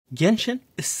Genshin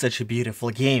is such a beautiful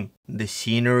game. The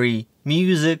scenery,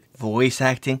 music, voice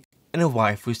acting, and a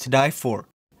waifus to die for.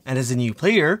 And as a new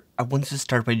player, I wanted to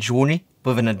start my journey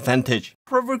with an advantage.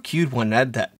 However cute one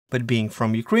at that, but being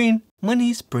from Ukraine, money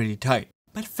is pretty tight.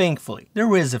 But thankfully,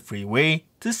 there is a free way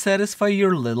to satisfy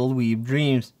your little weeb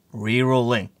dreams,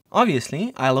 rerolling.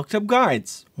 Obviously, I looked up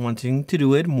guides, wanting to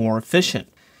do it more efficient.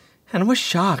 And was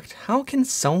shocked, how can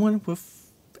someone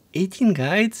with 18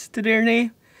 guides to their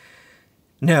name?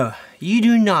 No, you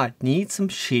do not need some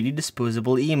shady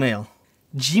disposable email.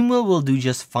 Gmail will do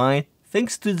just fine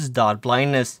thanks to its dot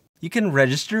blindness. You can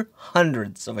register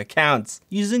hundreds of accounts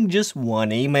using just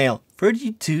one email,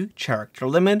 32 character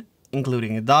limit,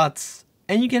 including dots,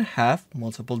 and you can have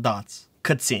multiple dots.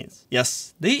 Cutscenes,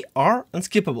 yes, they are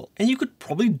unskippable, and you could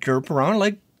probably derp around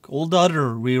like all the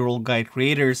other reroll guide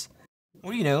creators.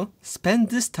 Or spend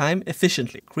this time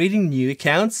efficiently, creating new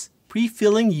accounts,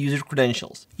 pre-filling user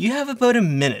credentials. You have about a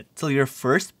minute till your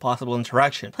first possible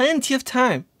interaction. Plenty of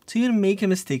time to even make a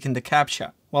mistake in the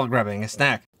CAPTCHA while grabbing a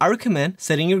snack. I recommend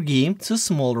setting your game to a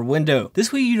smaller window.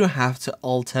 This way you don't have to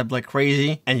alt-tab like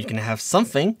crazy and you can have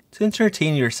something to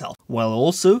entertain yourself while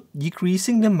also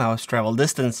decreasing the mouse travel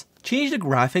distance. Change the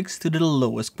graphics to the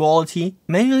lowest quality,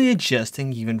 manually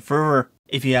adjusting even further.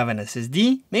 If you have an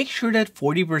SSD, make sure that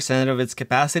 40% of its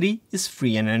capacity is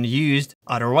free and unused,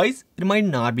 otherwise it might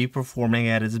not be performing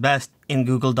at its best. In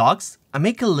Google Docs, I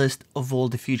make a list of all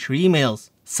the future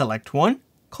emails. Select one,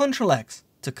 Ctrl X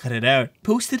to cut it out.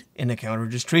 Post it in account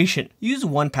registration. Use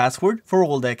one password for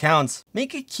all the accounts.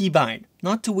 Make a keybind,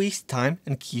 not to waste time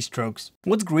and keystrokes.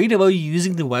 What's great about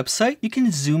using the website, you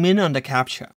can zoom in on the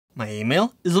CAPTCHA. My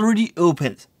email is already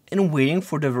opened and waiting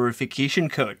for the verification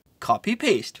code. Copy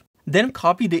paste. Then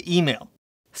copy the email.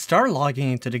 Start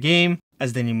logging into the game.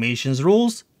 As the animations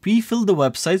rolls, pre-fill the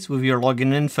websites with your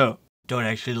login info. Don't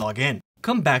actually log in.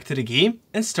 Come back to the game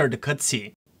and start the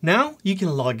cutscene. Now you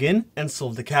can log in and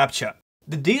solve the CAPTCHA.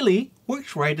 The daily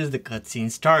works right as the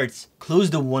cutscene starts. Close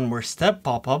the one more step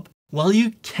pop-up. While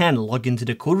you can log into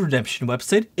the code redemption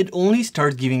website, it only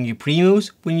starts giving you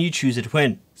primos when you choose it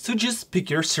when. So just pick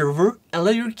your server and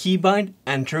let your keybind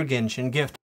enter Genshin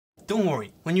gift. Don't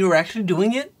worry, when you're actually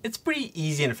doing it, it's pretty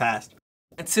easy and fast.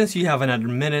 And since you have another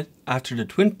minute after the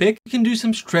twin pick, you can do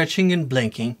some stretching and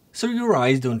blinking so your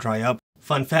eyes don't dry up.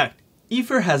 Fun fact,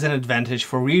 Aether has an advantage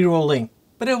for rerolling,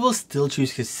 but I will still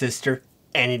choose his sister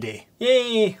any day.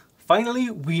 Yay!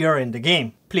 Finally, we are in the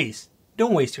game. Please,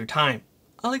 don't waste your time.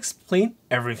 I'll explain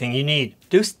everything you need.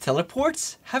 Those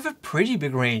teleports have a pretty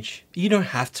big range. You don't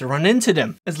have to run into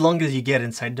them. As long as you get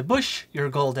inside the bush, you're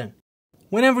golden.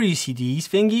 Whenever you see these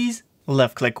thingies,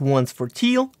 left click once for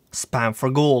teal, spam for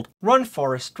gold. Run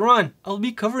forest run. I'll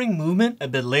be covering movement a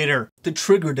bit later. To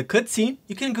trigger the cutscene,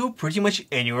 you can go pretty much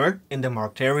anywhere in the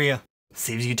marked area.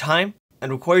 Saves you time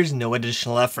and requires no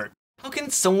additional effort. How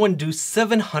can someone do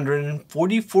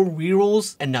 744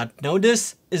 rerolls and not know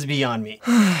this is beyond me.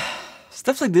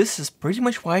 Stuff like this is pretty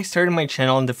much why I started my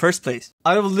channel in the first place.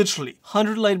 Out of literally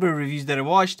 100 Lightmeter reviews that I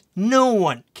watched, no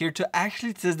one cared to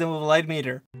actually test them with a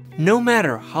Lightmeter. No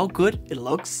matter how good it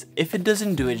looks, if it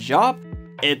doesn't do its job,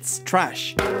 it's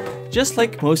trash. Just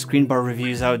like most screen bar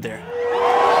reviews out there.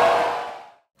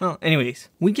 Well, anyways,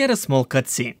 we get a small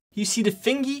cutscene. You see the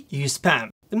thingy, you spam.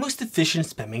 The most efficient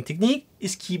spamming technique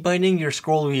is keybinding your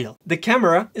scroll wheel. The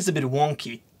camera is a bit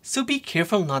wonky, so be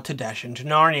careful not to dash into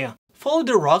Narnia. Follow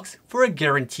the rocks for a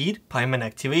guaranteed Paimon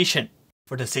activation.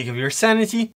 For the sake of your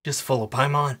sanity, just follow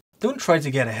Paimon. Don't try to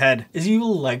get ahead, as you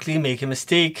will likely make a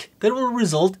mistake that will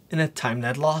result in a time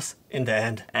net loss in the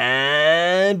end.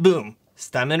 And boom!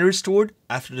 Stamina restored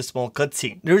after the small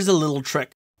cutscene. There's a little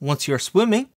trick. Once you're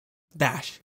swimming,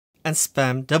 dash and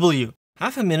spam W.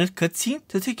 Half a minute cutscene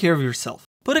to take care of yourself.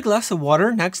 Put a glass of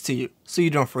water next to you so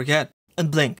you don't forget. And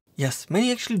blink. Yes,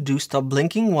 many actually do stop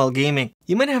blinking while gaming.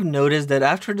 You might have noticed that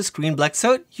after the screen blacks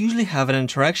out, you usually have an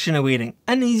interaction awaiting.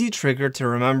 An easy trigger to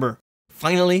remember.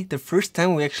 Finally, the first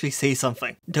time we actually say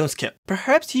something. Don't skip.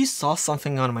 Perhaps you saw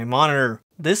something on my monitor.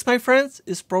 This, my friends,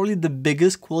 is probably the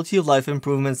biggest quality of life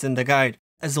improvements in the guide,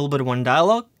 as all but one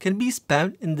dialogue can be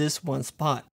spammed in this one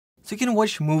spot. So you can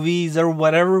watch movies or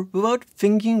whatever without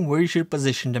thinking where you should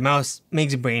position the mouse.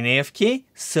 Makes brain AFK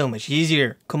so much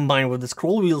easier. Combined with the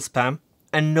scroll wheel spam,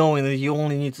 and knowing that you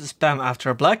only need to spam after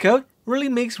a blackout really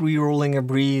makes rerolling a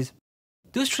breeze.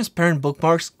 Those transparent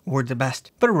bookmarks were the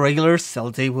best, but a regular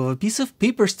sellotape with a piece of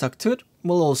paper stuck to it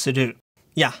will also do.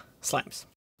 Yeah, slimes.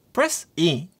 Press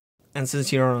E, and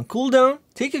since you're on cooldown,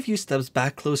 take a few steps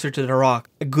back closer to the rock.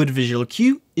 A good visual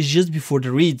cue is just before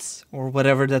the reeds, or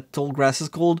whatever that tall grass is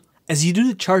called. As you do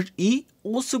the charge E,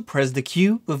 also press the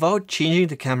Q without changing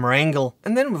the camera angle,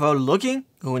 and then without looking,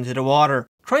 go into the water.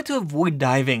 Try to avoid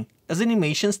diving, as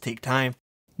animations take time.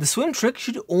 The swim trick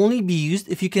should only be used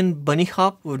if you can bunny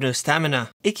hop with no stamina,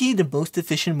 aka the most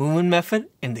efficient movement method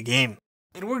in the game.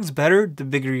 It works better the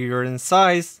bigger you're in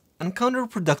size, and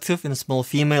counterproductive in small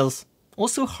females.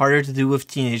 Also harder to do with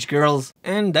teenage girls,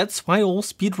 and that's why all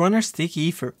speedrunners take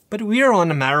ether. But we are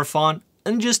on a marathon,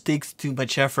 and it just takes too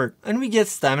much effort, and we get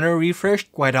stamina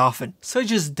refreshed quite often, so I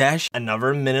just dash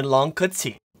another minute-long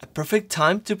cutscene. A perfect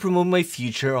time to promote my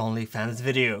future OnlyFans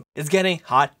video. It's getting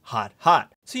hot, hot,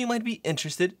 hot, so you might be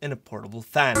interested in a portable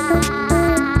fan.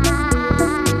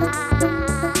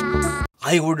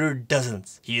 I ordered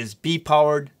dozens.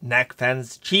 USB-powered, neck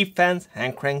fans, cheap fans,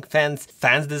 hand crank fans,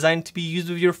 fans designed to be used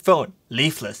with your phone,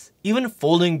 leafless, even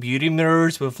folding beauty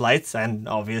mirrors with lights and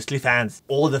obviously fans.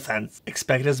 All the fans.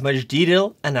 Expect as much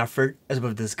detail and effort as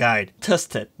with this guide.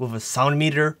 Test it with a sound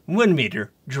meter, wind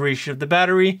meter, duration of the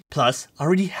battery, plus I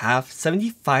already have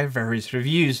 75 various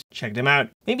reviews. Check them out.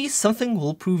 Maybe something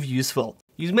will prove useful.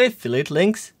 Use my affiliate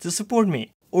links to support me,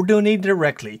 or donate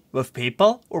directly with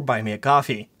PayPal or buy me a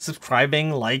coffee.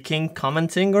 Subscribing, liking,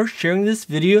 commenting, or sharing this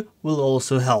video will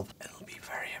also help. It'll be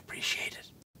very appreciated.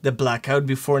 The blackout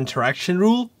before interaction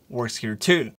rule works here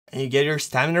too, and you get your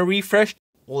stamina refreshed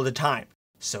all the time.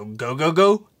 So go, go,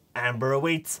 go, Amber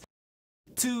awaits.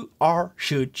 2R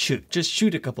shoot. Just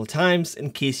shoot a couple times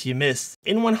in case you miss.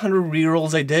 In 100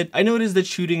 rerolls I did, I noticed that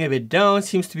shooting a bit down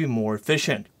seems to be more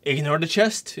efficient. Ignore the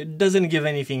chest, it doesn't give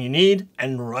anything you need,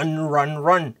 and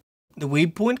run. The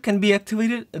waypoint can be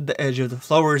activated at the edge of the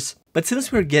flowers, but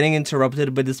since we're getting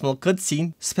interrupted by the small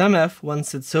cutscene, spam F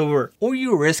once it's over, or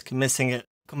you risk missing it.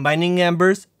 Combining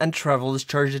Ambers and Travel's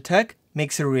charge attack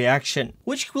makes a reaction,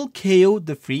 which will KO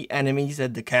the 3 enemies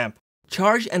at the camp.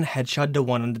 Charge and headshot the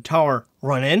one on the tower,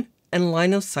 run in, and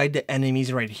line of sight the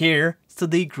enemies right here so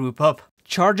they group up.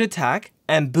 Charge attack,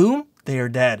 and boom, they are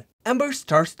dead. Amber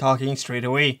starts talking straight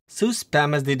away, so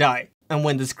spam as they die. And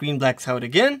when the screen blacks out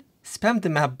again, spam the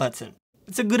map button.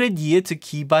 It's a good idea to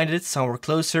keybind it somewhere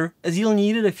closer, as you'll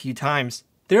need it a few times.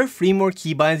 There are 3 more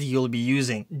keybinds you'll be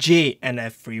using. J and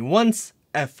F3 once,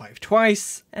 F5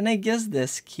 twice, and I guess the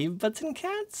escape button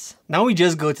counts? Now we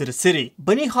just go to the city.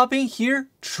 Bunny hopping here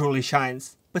truly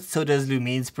shines, but so does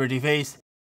Lumine's pretty face.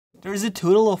 There is a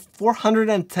total of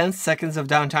 410 seconds of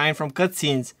downtime from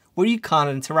cutscenes where you can't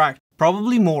interact.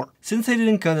 Probably more, since I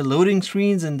didn't count the loading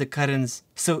screens and the cut-ins.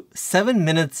 So 7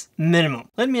 minutes minimum.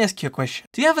 Let me ask you a question.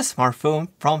 Do you have a smartphone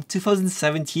from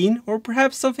 2017 or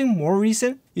perhaps something more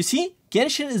recent? You see,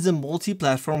 Genshin is a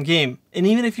multi-platform game, and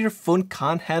even if your phone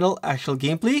can't handle actual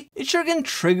gameplay, it sure can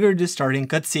trigger the starting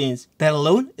cutscenes. That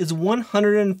alone is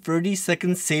 130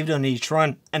 seconds saved on each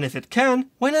run, and if it can,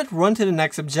 why not run to the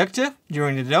next objective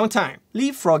during the downtime?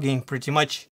 Leapfrogging pretty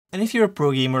much. And if you're a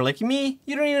pro gamer like me,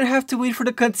 you don't even have to wait for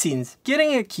the cutscenes.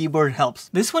 Getting a keyboard helps.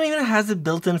 This one even has a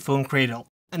built-in phone cradle,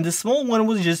 and the small one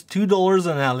was just $2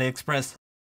 on AliExpress.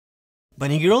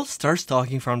 Bunny Girl starts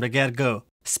talking from the get-go.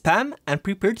 Spam and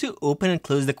prepare to open and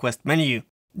close the quest menu.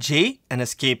 J and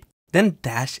escape, then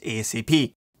dash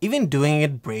ASAP. Even doing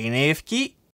it brain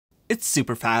AFK, it's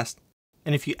super fast.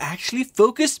 And if you actually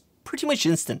focus, pretty much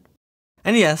instant.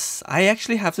 And yes, I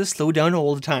actually have to slow down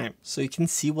all the time, so you can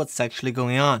see what's actually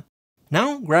going on.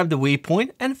 Now grab the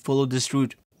waypoint and follow this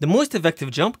route. The most effective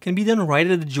jump can be done right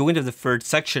at the joint of the third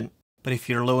section. But if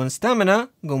you're low on stamina,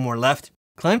 go more left.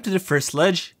 Climb to the first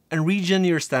ledge and regen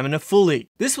your stamina fully.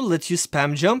 This will let you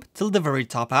spam jump till the very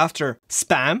top after.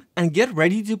 Spam and get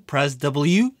ready to press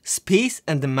W, space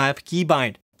and the map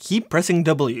keybind. Keep pressing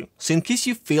W, so in case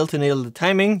you fail to nail the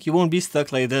timing, you won't be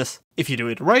stuck like this. If you do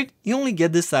it right, you only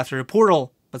get this after a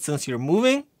portal, but since you're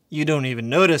moving, you don't even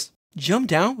notice. Jump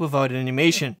down without an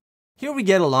animation. Here we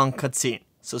get a long cutscene,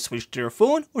 so switch to your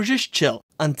phone or just chill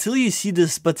until you see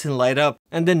this button light up,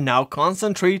 and then now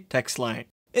concentrate text line.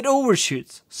 It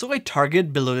overshoots, so I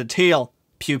target below the tail.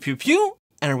 Pew pew pew,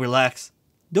 and relax.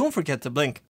 Don't forget to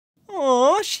blink.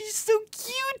 Aww, she's so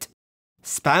cute!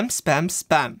 Spam, spam,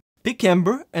 spam. Pick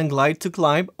Ember and glide to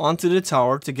climb onto the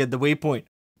tower to get the waypoint.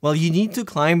 While you need to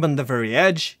climb on the very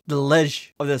edge, the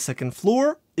ledge of the second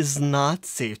floor is not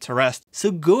safe to rest,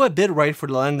 so go a bit right for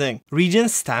the landing. Regen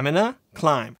stamina,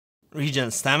 climb.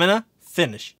 Regen stamina,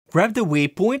 finish. Grab the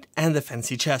waypoint and the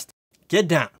fancy chest. Get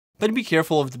down, but be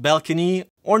careful of the balcony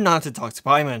or not to talk to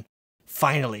Paimon.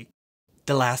 Finally,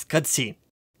 the last cutscene.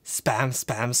 Spam,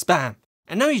 spam, spam.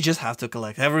 And now you just have to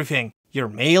collect everything. Your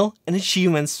mail and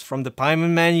achievements from the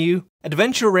Paimon menu,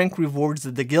 adventure rank rewards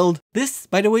at the guild. This,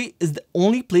 by the way, is the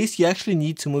only place you actually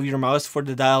need to move your mouse for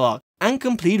the dialogue. And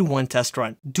complete one test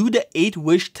run. Do the 8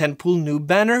 wish 10 pool noob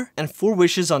banner and 4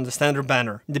 wishes on the standard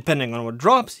banner. Depending on what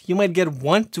drops, you might get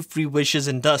 1 to 3 wishes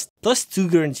in dust, plus 2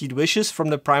 guaranteed wishes from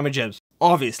the primogems.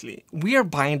 Obviously, we are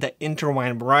buying the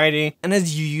intertwined variety, and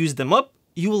as you use them up,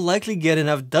 you will likely get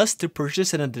enough dust to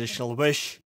purchase an additional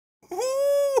wish.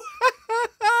 Ooh,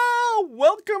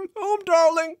 welcome home,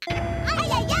 darling!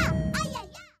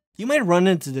 You might run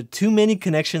into the too many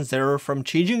connections error from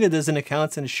changing a dozen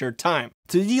accounts in a short time.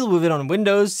 To deal with it on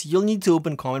Windows, you'll need to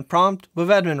open Command Prompt with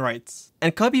admin rights,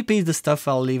 and copy paste the stuff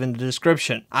I'll leave in the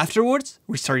description. Afterwards,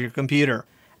 restart your computer.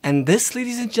 And this,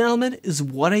 ladies and gentlemen, is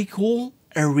what I call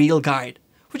a real guide.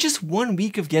 With just 1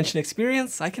 week of Genshin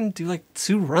experience, I can do like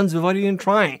 2 runs without even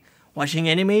trying, watching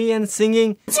anime and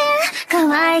singing,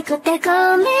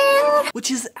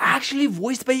 which is actually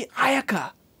voiced by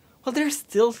Ayaka, while they're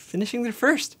still finishing their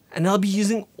first. And I'll be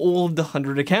using all of the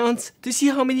 100 accounts to see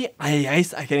how many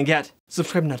ayayais I can get.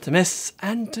 Subscribe not to miss,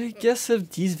 and I guess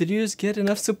if these videos get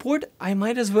enough support, I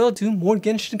might as well do more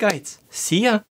Genshin guides. See ya!